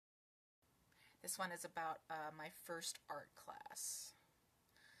This one is about my first art class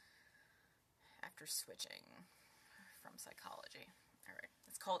after switching from psychology. All right,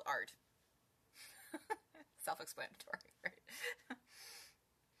 it's called art. Self-explanatory, right? Okay,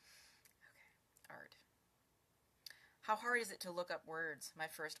 art. How hard is it to look up words? My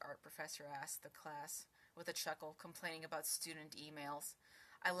first art professor asked the class with a chuckle, complaining about student emails.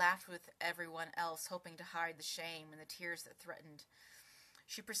 I laughed with everyone else, hoping to hide the shame and the tears that threatened.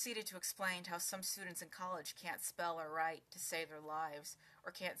 She proceeded to explain how some students in college can't spell or write to save their lives,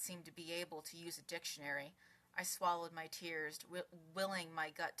 or can't seem to be able to use a dictionary. I swallowed my tears, willing my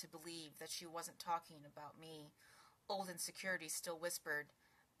gut to believe that she wasn't talking about me. Old insecurities still whispered,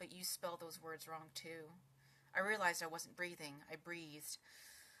 "But you spell those words wrong too." I realized I wasn't breathing. I breathed.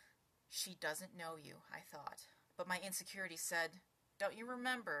 She doesn't know you, I thought. But my insecurity said, "Don't you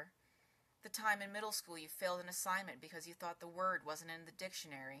remember the time in middle school you failed an assignment because you thought the word wasn't in the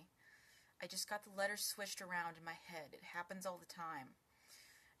dictionary?" I just got the letters switched around in my head. It happens all the time.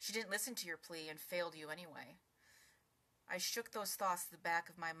 She didn't listen to your plea and failed you anyway. I shook those thoughts to the back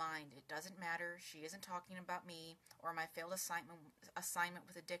of my mind. It doesn't matter. She isn't talking about me or my failed assignment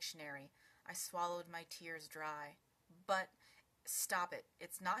with a dictionary. I swallowed my tears dry. But stop it.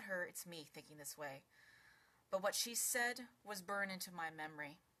 It's not her, it's me thinking this way. But what she said was burned into my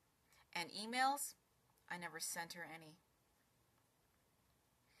memory. And emails? I never sent her any.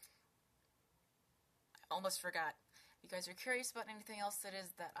 I almost forgot. If you guys are curious about anything else that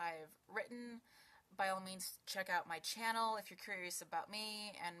I've written, by all means check out my channel if you're curious about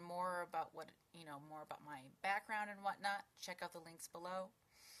me and more about more about my background and whatnot. Check out the links below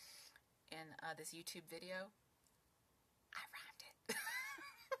in this YouTube video. I rhymed it.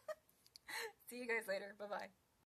 See you guys later. Bye-bye.